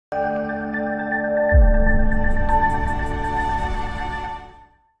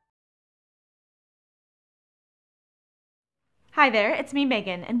Hi there, it's me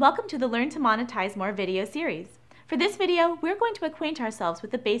Megan, and welcome to the Learn to Monetize More video series. For this video, we're going to acquaint ourselves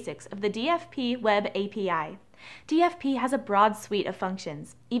with the basics of the DFP Web API. DFP has a broad suite of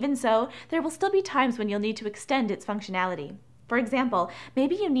functions. Even so, there will still be times when you'll need to extend its functionality. For example,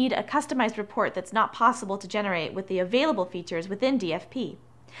 maybe you need a customized report that's not possible to generate with the available features within DFP.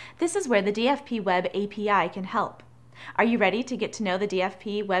 This is where the DFP Web API can help. Are you ready to get to know the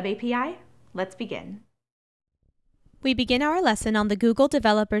DFP Web API? Let's begin. We begin our lesson on the Google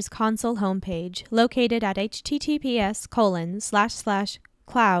Developers Console homepage, located at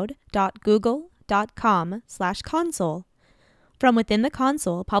https://cloud.google.com/console. From within the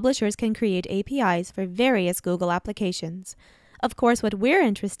console, publishers can create APIs for various Google applications. Of course, what we're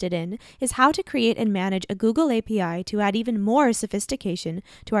interested in is how to create and manage a Google API to add even more sophistication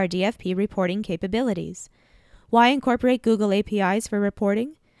to our DFP reporting capabilities. Why incorporate Google APIs for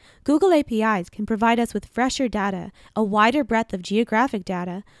reporting? Google APIs can provide us with fresher data, a wider breadth of geographic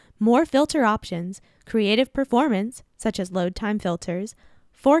data, more filter options, creative performance, such as load time filters,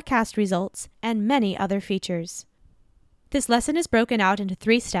 forecast results, and many other features. This lesson is broken out into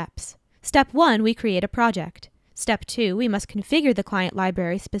 3 steps. Step 1, we create a project. Step 2, we must configure the client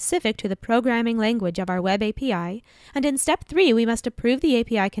library specific to the programming language of our web API, and in Step 3, we must approve the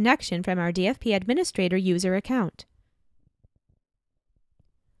API connection from our DFP administrator user account.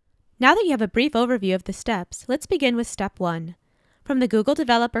 Now that you have a brief overview of the steps, let's begin with Step 1. From the Google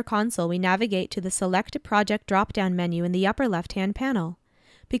Developer Console, we navigate to the Select a Project drop-down menu in the upper left-hand panel.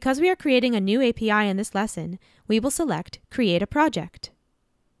 Because we are creating a new API in this lesson, we will select Create a Project.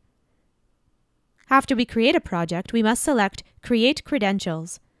 After we create a project, we must select Create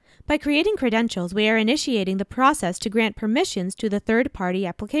Credentials. By creating credentials, we are initiating the process to grant permissions to the third-party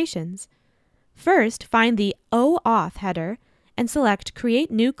applications. First, find the OAuth header and select Create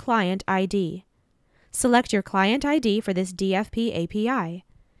New Client ID. Select your client ID for this DFP API.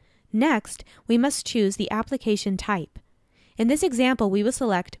 Next, we must choose the application type. In this example, we will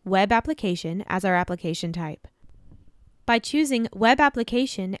select Web Application as our application type. By choosing Web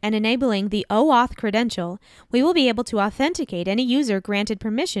Application and enabling the OAuth credential, we will be able to authenticate any user granted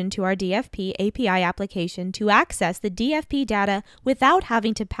permission to our DFP API application to access the DFP data without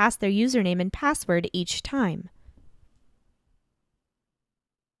having to pass their username and password each time.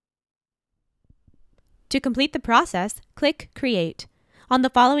 To complete the process, click Create. On the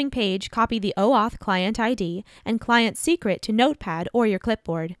following page, copy the OAuth client ID and client secret to Notepad or your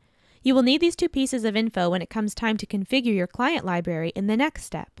clipboard. You will need these 2 pieces of info when it comes time to configure your client library in the next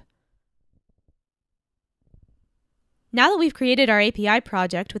step. Now that we've created our API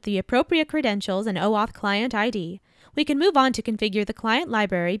project with the appropriate credentials and OAuth client ID, we can move on to configure the client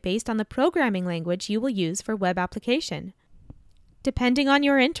library based on the programming language you will use for web application. Depending on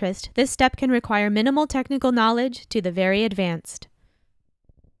your interest, this step can require minimal technical knowledge to the very advanced.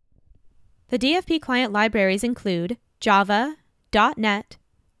 The DFP client libraries include Java, .NET,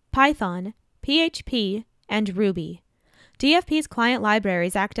 Python, PHP, and Ruby. DFP's client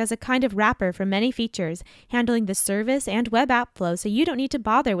libraries act as a kind of wrapper for many features, handling the service and web app flow so you don't need to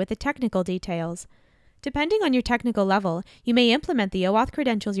bother with the technical details. Depending on your technical level, you may implement the OAuth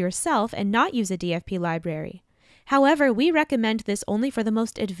credentials yourself and not use a DFP library. However, we recommend this only for the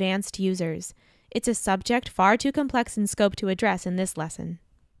most advanced users. It's a subject far too complex in scope to address in this lesson.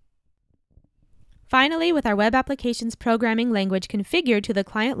 Finally, with our web application's programming language configured to the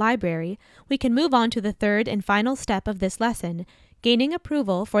client library, we can move on to the 3rd and final step of this lesson, gaining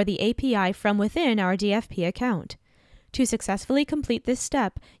approval for the API from within our DFP account. To successfully complete this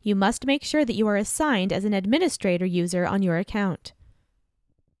step, you must make sure that you are assigned as an administrator user on your account.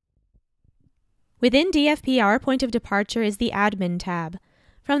 Within DFP, our point of departure is the Admin tab.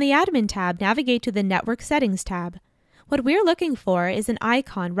 From the Admin tab, navigate to the Network Settings tab. What we're looking for is an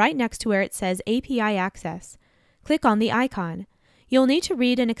icon right next to where it says API Access. Click on the icon. You'll need to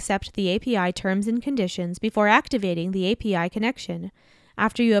read and accept the API terms and conditions before activating the API connection.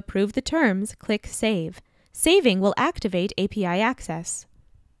 After you approve the terms, click Save. Saving will activate API Access.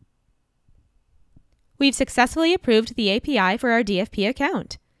 We've successfully approved the API for our DFP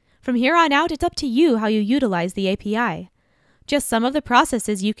account. From here on out, it's up to you how you utilize the API. Just some of the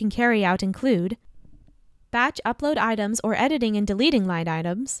processes you can carry out include batch upload items or editing and deleting line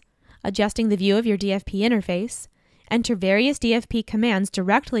items, adjusting the view of your DFP interface, enter various DFP commands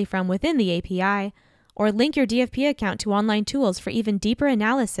directly from within the API, or link your DFP account to online tools for even deeper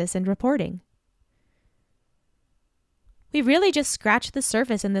analysis and reporting. We've really just scratched the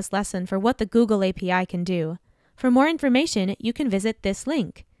surface in this lesson for what the Google API can do. For more information, you can visit this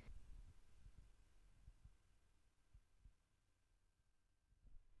link.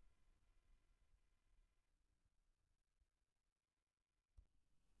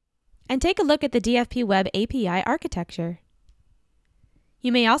 and take a look at the DFP Web API architecture.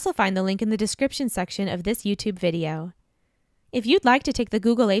 You may also find the link in the description section of this YouTube video. If you'd like to take the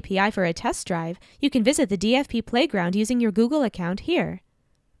Google API for a test drive, you can visit the DFP Playground using your Google account here.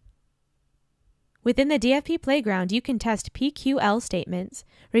 Within the DFP Playground, you can test PQL statements,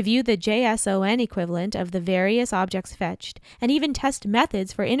 review the JSON equivalent of the various objects fetched, and even test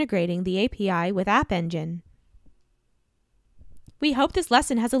methods for integrating the API with App Engine. We hope this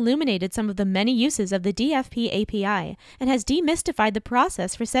lesson has illuminated some of the many uses of the DFP API and has demystified the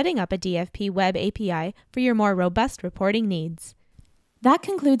process for setting up a DFP Web API for your more robust reporting needs. That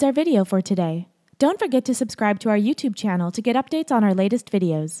concludes our video for today. Don't forget to subscribe to our YouTube channel to get updates on our latest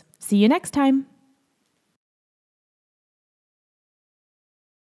videos. See you next time!